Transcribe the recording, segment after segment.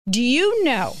Do you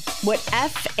know what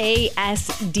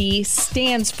FASD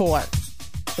stands for?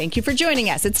 Thank you for joining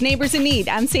us. It's Neighbors in Need.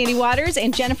 I'm Sandy Waters,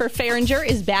 and Jennifer Farringer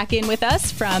is back in with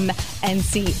us from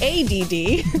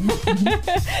NCADD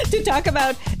to talk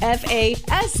about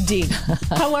FASD.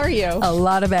 How are you? A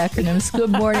lot of acronyms. Good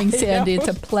morning, Sandy. It's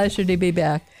a pleasure to be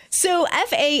back. So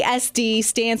FASD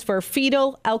stands for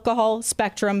Fetal Alcohol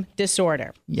Spectrum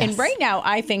Disorder. Yes. And right now,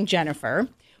 I think, Jennifer,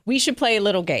 we should play a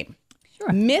little game.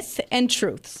 Sure. Myth and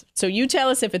truths. So you tell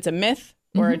us if it's a myth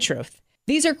or a truth.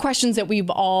 These are questions that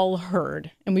we've all heard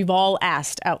and we've all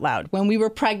asked out loud when we were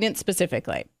pregnant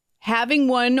specifically. Having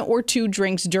 1 or 2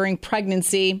 drinks during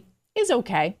pregnancy is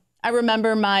okay. I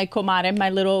remember my comadre,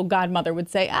 my little godmother, would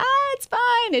say, it's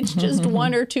fine. It's just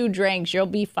 1 or 2 drinks. You'll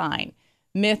be fine.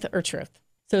 Myth or truth?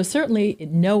 So certainly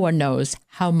no one knows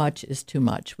how much is too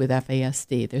much with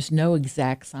FASD. There's no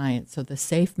exact science. So the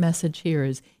safe message here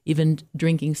is even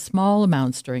drinking small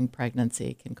amounts during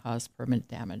pregnancy can cause permanent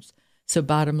damage. So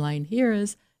bottom line here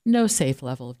is no safe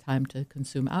level of time to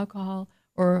consume alcohol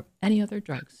or any other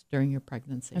drugs during your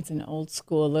pregnancy. That's an old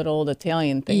school, little old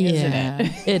Italian thing, isn't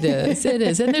it? It is. It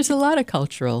is. And there's a lot of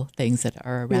cultural things that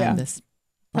are around this.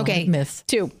 Okay. Myth.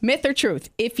 2, myth or truth?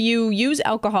 If you use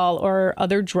alcohol or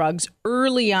other drugs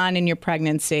early on in your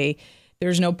pregnancy,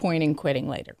 there's no point in quitting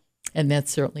later. And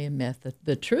that's certainly a myth.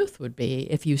 The truth would be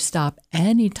if you stop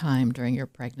any time during your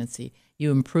pregnancy,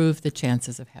 you improve the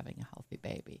chances of having a healthy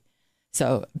baby.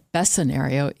 So best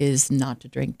scenario is not to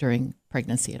drink during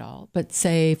pregnancy at all. But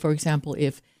say, for example,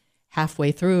 if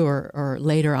halfway through or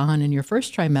later on in your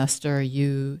first trimester,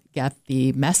 you get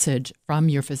the message from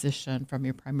your physician, from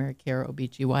your primary care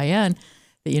OBGYN,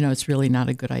 that, it's really not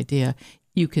a good idea,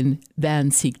 you can then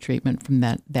seek treatment from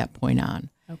that point on.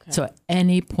 Okay. So at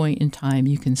any point in time,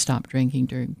 you can stop drinking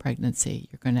during pregnancy.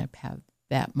 You're going to have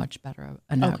that much better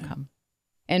an outcome.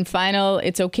 And final,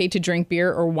 it's okay to drink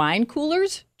beer or wine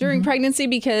coolers during pregnancy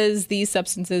because these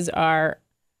substances are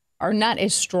not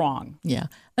as strong. Yeah.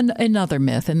 Another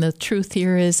myth. And the truth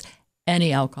here is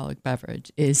any alcoholic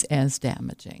beverage is as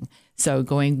damaging. So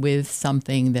going with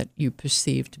something that you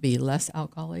perceive to be less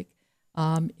alcoholic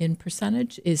in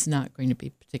percentage is not going to be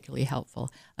particularly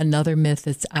helpful. Another myth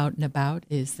that's out and about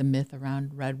is the myth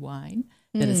around red wine,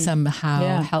 that it's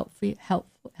somehow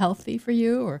healthy for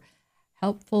you or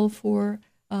helpful for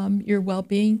your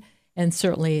well-being. And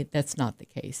certainly that's not the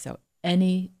case. So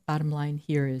bottom line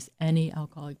here is any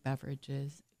alcoholic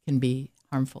beverages can be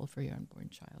harmful for your unborn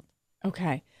child.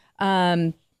 Okay.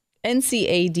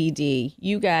 NCADD,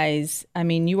 you guys,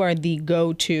 you are the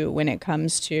go-to when it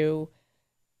comes to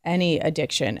any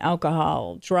addiction,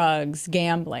 alcohol, drugs,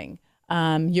 gambling.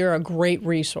 You're a great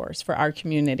resource for our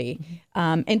community.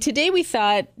 And today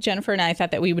Jennifer and I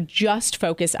thought that we would just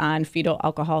focus on fetal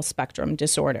alcohol spectrum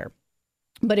disorder.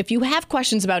 But if you have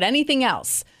questions about anything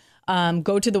else,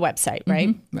 go to the website, right?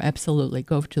 Mm-hmm. Absolutely.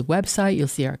 Go to the website. You'll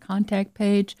see our contact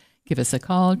page. Give us a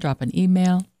call. Drop an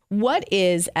email. What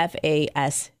is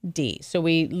FASD? So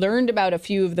we learned about a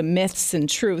few of the myths and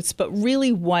truths, but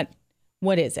really what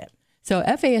is it? So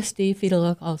FASD, fetal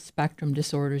alcohol spectrum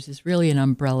disorders, is really an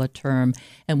umbrella term.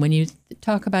 And when you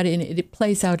talk about it, it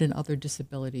plays out in other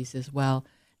disabilities as well.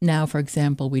 Now, for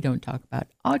example, we don't talk about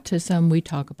autism. We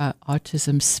talk about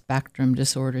autism spectrum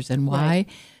disorders. And why? Right.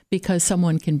 Because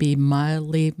someone can be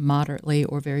mildly, moderately,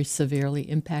 or very severely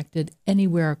impacted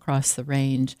anywhere across the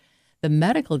range. The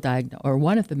medical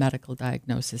one of the medical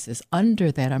diagnoses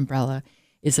under that umbrella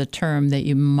is a term that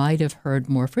you might have heard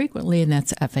more frequently, and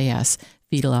that's FAS,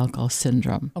 fetal alcohol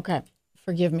syndrome. Okay.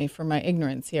 Forgive me for my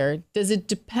ignorance here. Does it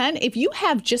depend? If you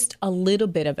have just a little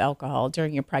bit of alcohol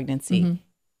during your pregnancy,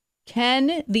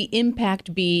 can the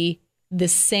impact be the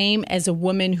same as a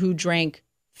woman who drank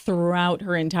throughout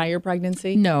her entire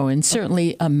pregnancy? No, and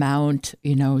certainly amount,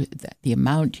 the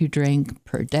amount you drink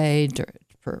per day,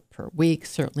 per week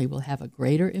certainly will have a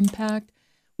greater impact.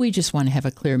 We just want to have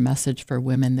a clear message for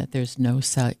women that there's no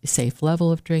safe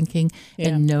level of drinking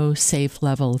and no safe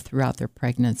level throughout their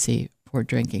pregnancy for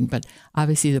drinking. But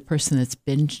obviously the person that's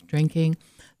binge drinking,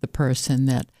 the person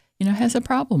that has a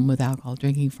problem with alcohol,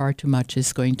 drinking far too much,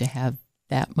 is going to have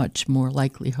that much more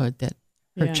likelihood that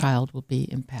her child will be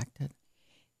impacted.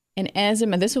 And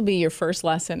this will be your first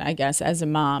lesson, I guess, as a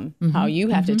mom, how you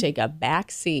have to take a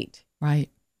back seat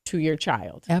to your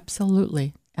child.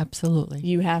 Absolutely. Absolutely.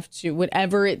 You have to,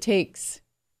 whatever it takes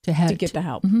to get the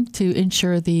help. To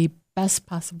ensure the best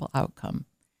possible outcome.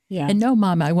 Yeah. And no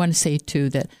mom, I want to say too,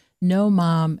 that no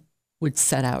mom would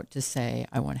set out to say,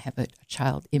 I want to have a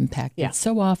child impacted. Yeah.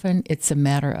 So often it's a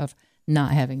matter of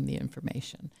not having the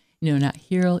information. Not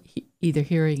either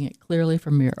hearing it clearly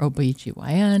from your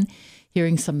OBGYN,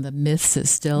 hearing some of the myths that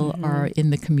still are in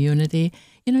the community.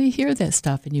 You hear that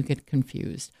stuff and you get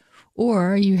confused.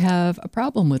 Or you have a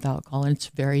problem with alcohol and it's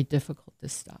very difficult to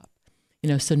stop.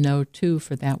 So know too,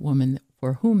 for that woman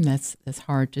for whom that's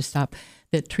hard to stop,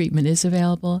 that treatment is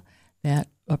available, that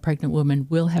a pregnant woman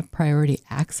will have priority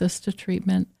access to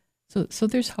treatment. So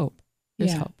there's hope.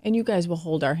 There's hope. And you guys will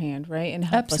hold our hand, right? And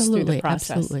help us through the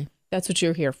process. Absolutely. That's what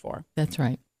you're here for. That's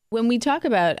right. When we talk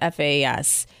about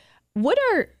FAS, what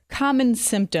are common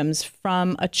symptoms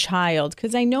from a child?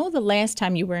 Because I know the last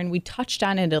time you were in, we touched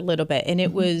on it a little bit, and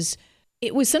it was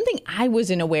something I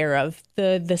wasn't aware of,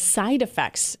 the side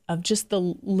effects of just the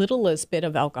littlest bit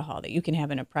of alcohol that you can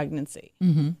have in a pregnancy.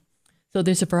 Mm-hmm. So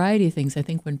there's a variety of things. I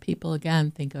think when people,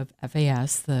 again, think of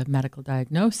FAS, the medical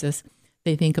diagnosis,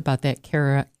 they think about that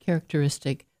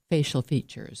characteristic facial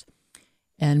features.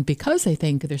 And because I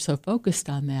think they're so focused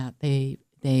on that, they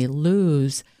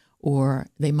lose, or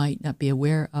they might not be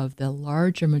aware of the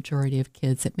larger majority of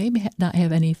kids that maybe not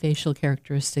have any facial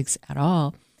characteristics at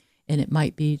all. And it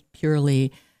might be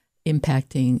purely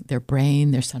impacting their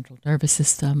brain, their central nervous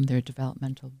system, their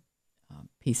developmental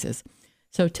pieces.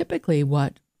 So typically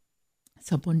what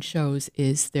someone shows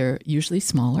is they're usually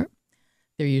smaller.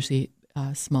 They're usually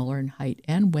smaller in height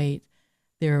and weight.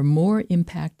 They're more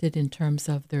impacted in terms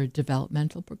of their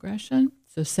developmental progression.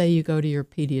 So say you go to your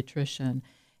pediatrician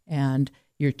and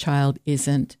your child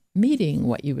isn't meeting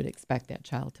what you would expect that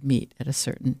child to meet at a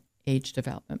certain age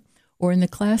development. Or in the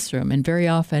classroom, and very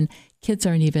often kids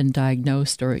aren't even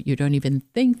diagnosed, or you don't even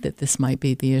think that this might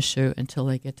be the issue until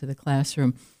they get to the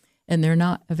classroom, and they're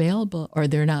not available, or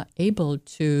they're not able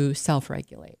to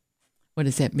self-regulate. What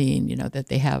does that mean? That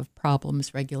they have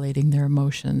problems regulating their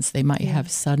emotions. They might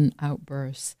have sudden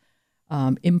outbursts.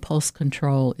 Impulse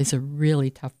control is a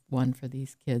really tough one for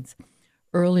these kids.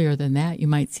 Earlier than that, you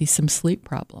might see some sleep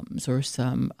problems or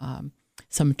some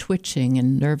twitching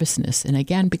and nervousness. And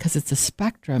again, because it's a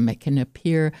spectrum, it can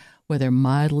appear whether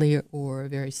mildly or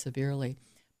very severely.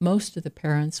 Most of the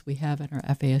parents we have in our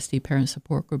FASD parent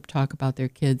support group talk about their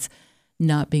kids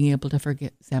not being able to, for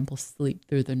example, sleep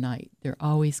through the night. They're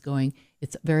always going,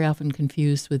 it's very often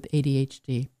confused with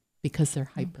ADHD because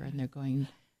they're hyper and they're going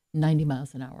 90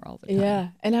 miles an hour all the time. Yeah.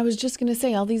 And I was just going to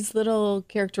say, all these little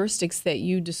characteristics that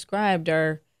you described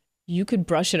you could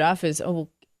brush it off as, oh,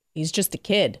 he's just a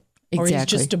kid. Exactly. Or he's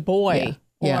just a boy.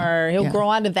 Yeah. Or he'll grow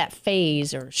out of that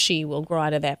phase, or she will grow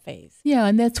out of that phase. Yeah,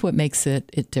 and that's what makes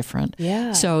it different.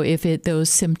 Yeah. So if those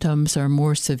symptoms are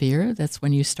more severe, that's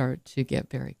when you start to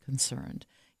get very concerned.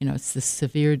 It's the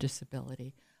severe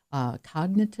disability.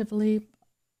 Cognitively,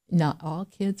 not all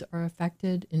kids are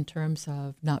affected in terms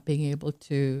of not being able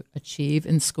to achieve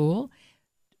in school.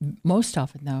 Most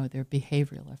often, though, they're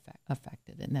behavioral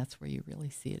affected, and that's where you really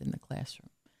see it in the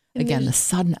classroom. And again, the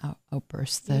sudden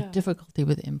outbursts, the difficulty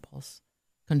with impulse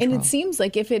control. And it seems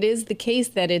like if it is the case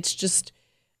that it's just,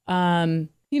 during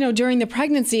the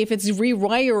pregnancy, if it's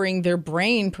rewiring their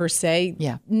brain per se,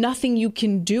 nothing you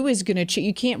can do is going to change.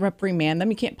 You can't reprimand them.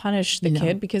 You can't punish the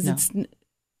kid because they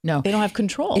don't have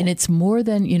control. And it's more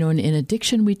than, in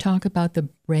addiction, we talk about the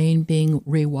brain being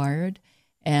rewired.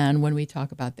 And when we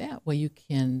talk about that, well, you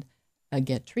can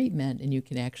get treatment and you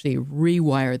can actually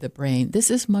rewire the brain.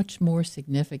 This is much more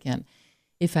significant.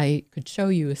 If I could show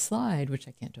you a slide, which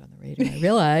I can't do on the radio, I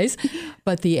realize,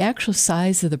 but the actual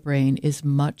size of the brain is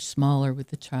much smaller with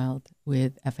the child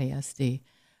with FASD.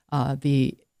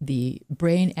 The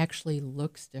brain actually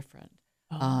looks different.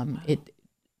 Wow. It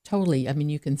totally,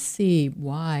 you can see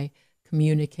why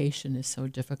communication is so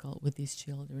difficult with these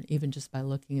children. Even just by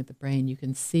looking at the brain, you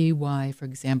can see why, for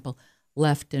example,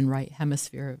 left and right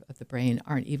hemisphere of the brain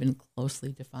aren't even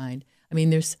closely defined.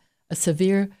 There's a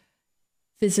severe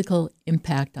physical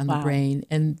impact on the brain,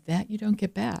 and that you don't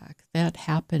get back. That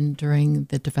happened during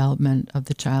the development of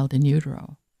the child in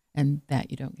utero, and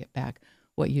that you don't get back.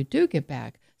 What you do get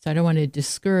back, so I don't want to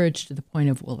discourage to the point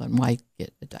of, well, then why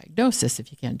get a diagnosis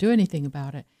if you can't do anything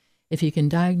about it? If you can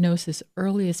diagnose as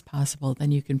early as possible,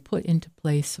 then you can put into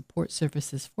place support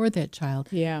services for that child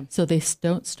so they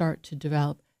don't start to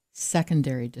develop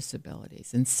secondary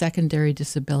disabilities. And secondary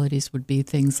disabilities would be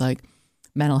things like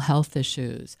mental health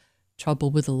issues,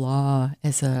 trouble with the law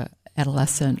as a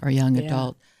adolescent or young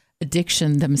adult,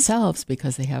 addiction themselves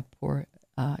because they have poor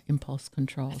impulse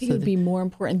control. I think it would be more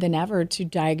important than ever to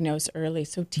diagnose early.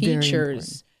 So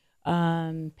teachers,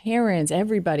 parents,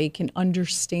 everybody can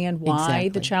understand why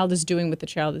the child is doing what the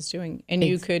child is doing. And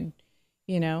you could,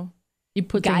 you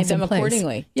put guide them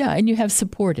accordingly. Yeah, and you have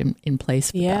support in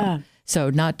place for them. So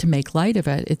not to make light of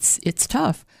it, it's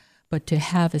tough. but to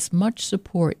have as much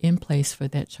support in place for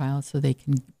that child so they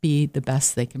can be the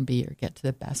best they can be or get to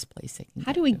the best place they can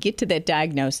How do we get to that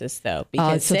diagnosis, though?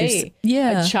 Because so say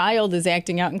a child is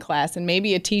acting out in class and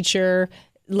maybe a teacher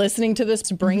listening to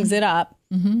this brings it up.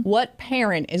 What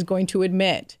parent is going to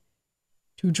admit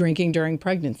to drinking during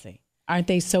pregnancy? Aren't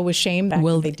they so ashamed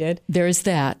that they did? There is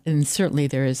that, and certainly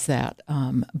there is that.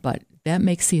 But that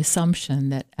makes the assumption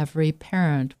that every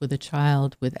parent with a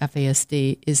child with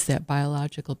FASD is that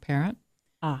biological parent.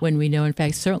 When we know, in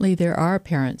fact, certainly there are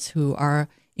parents who are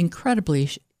incredibly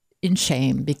in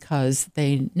shame because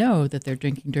they know that their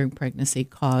drinking during pregnancy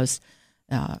caused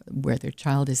where their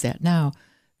child is at now.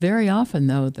 Very often,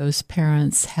 though, those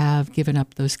parents have given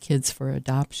up those kids for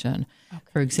adoption. Okay.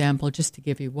 For example, just to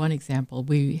give you one example,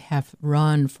 we have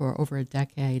run for over a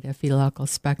decade a fetal alcohol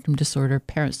spectrum disorder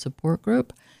parent support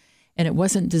group. And it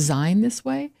wasn't designed this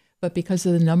way, but because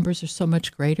of the numbers are so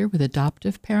much greater with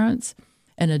adoptive parents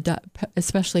and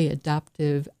especially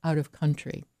adoptive out of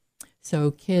country. So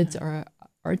kids are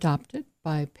adopted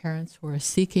by parents who are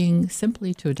seeking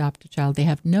simply to adopt a child. They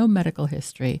have no medical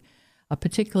history.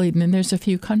 Particularly, and there's a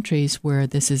few countries where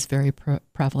this is very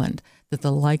prevalent, that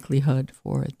the likelihood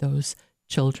for those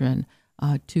children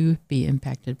to be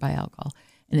impacted by alcohol.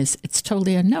 And it's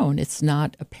totally unknown. It's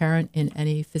not apparent in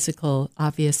any physical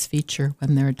obvious feature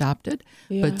when they're adopted.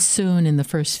 Yeah. But soon in the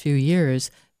first few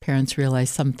years, parents realize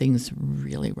something's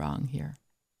really wrong here.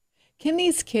 Can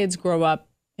these kids grow up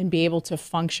and be able to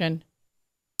function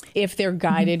if they're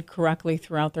guided correctly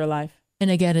throughout their life? And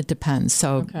again, it depends.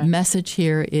 So message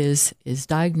here is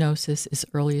diagnosis as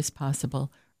early as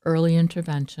possible, early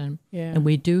intervention. Yeah. And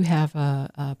we do have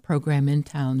a program in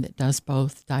town that does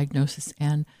both diagnosis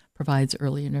and provides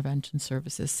early intervention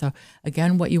services. So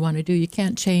again, what you want to do, you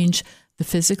can't change the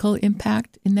physical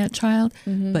impact in that child,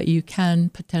 but you can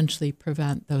potentially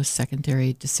prevent those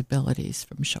secondary disabilities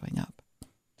from showing up.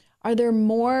 Are there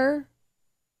more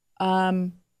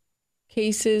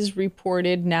cases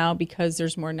reported now because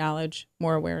there's more knowledge,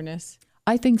 more awareness?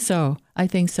 I think so.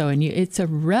 And it's a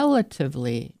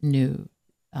relatively new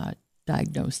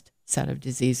diagnosed set of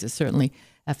diseases. Certainly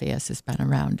FAS has been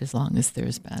around as long as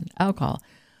there's been alcohol.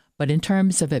 But in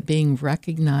terms of it being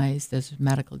recognized as a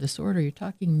medical disorder, you're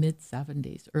talking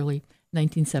mid-70s, early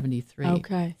 1973.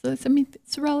 Okay. So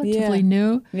it's relatively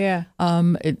new. Yeah.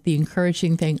 The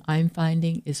encouraging thing I'm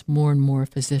finding is more and more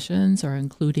physicians are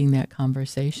including that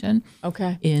conversation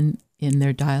in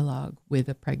their dialogue with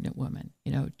a pregnant woman,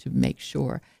 to make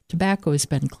sure. Tobacco has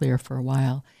been clear for a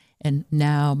while. And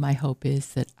now my hope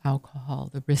is that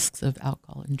the risks of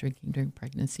alcohol and drinking during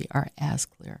pregnancy are as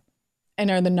clear. And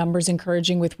are the numbers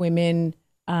encouraging with women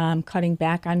cutting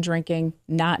back on drinking,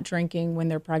 not drinking when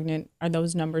they're pregnant? Are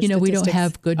those numbers we don't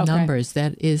have good numbers.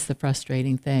 That is the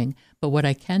frustrating thing. But what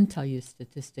I can tell you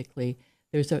statistically,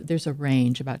 there's a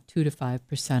range. About 2 to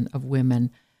 5% of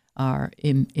women are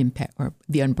or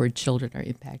the unborn children are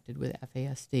impacted with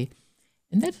FASD.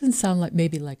 And that doesn't sound like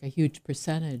maybe like a huge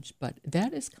percentage, but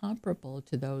that is comparable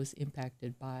to those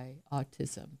impacted by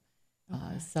autism.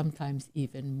 Sometimes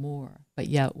even more, but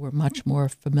yet we're much more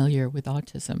familiar with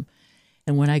autism.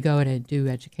 And when I go and do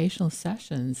educational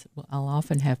sessions, I'll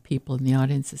often have people in the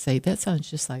audience that say, that sounds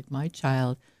just like my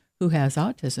child who has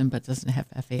autism but doesn't have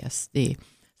FASD.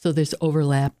 So there's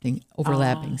overlapping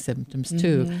symptoms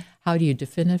too. How do you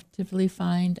definitively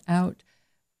find out?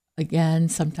 Again,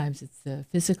 sometimes it's the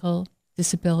physical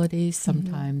disabilities.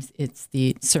 Sometimes it's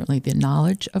certainly the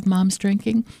knowledge of mom's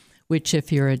drinking, which if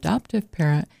you're an adoptive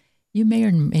parent, you may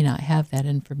or may not have that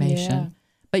information,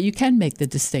 but you can make the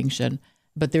distinction.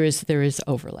 But there is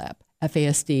overlap.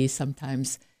 FASD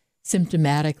sometimes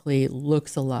symptomatically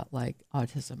looks a lot like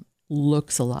autism,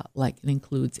 looks a lot like it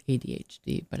includes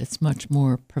ADHD, but it's much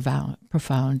more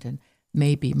profound and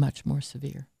maybe much more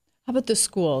severe. How about the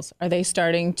schools? Are they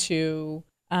starting to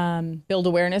build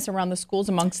awareness around the schools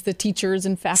amongst the teachers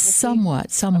and faculty?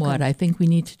 Somewhat. Okay. I think we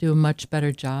need to do a much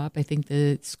better job. I think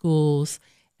the schools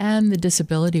and the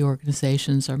disability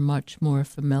organizations are much more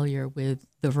familiar with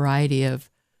the variety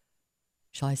of,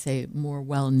 shall I say, more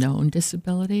well-known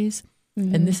disabilities.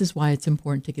 And this is why it's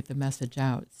important to get the message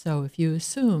out. So if you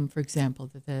assume, for example,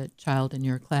 that the child in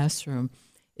your classroom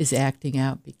is acting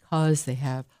out because they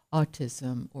have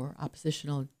autism or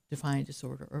oppositional defiant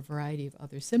disorder or a variety of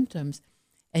other symptoms,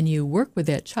 and you work with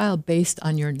that child based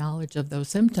on your knowledge of those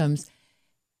symptoms,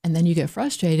 and then you get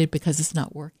frustrated because it's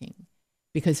not working.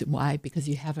 Why? Because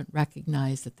you haven't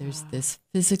recognized that there's this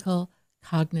physical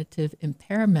cognitive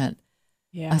impairment.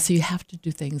 Yeah. So you have to do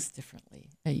things differently.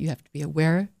 You have to be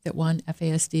aware that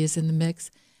FASD is in the mix,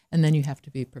 and then you have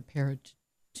to be prepared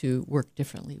to work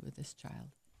differently with this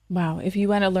child. Wow. If you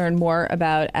want to learn more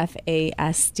about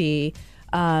FASD,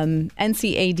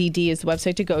 NCADD is the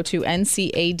website to go to,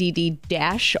 ncadd-ra.org.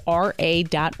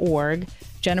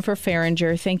 Jennifer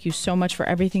Farringer, thank you so much for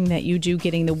everything that you do,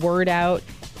 getting the word out.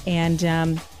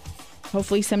 And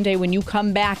hopefully someday when you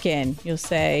come back in, you'll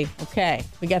say, okay,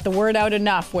 we got the word out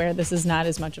enough where this is not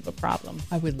as much of a problem.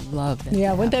 I would love that.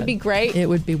 Yeah, wouldn't that be great? It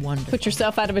would be wonderful. Put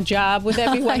yourself out of a job. Would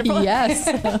that be wonderful? Yes.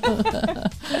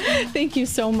 Thank you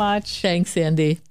so much. Thanks, Andy.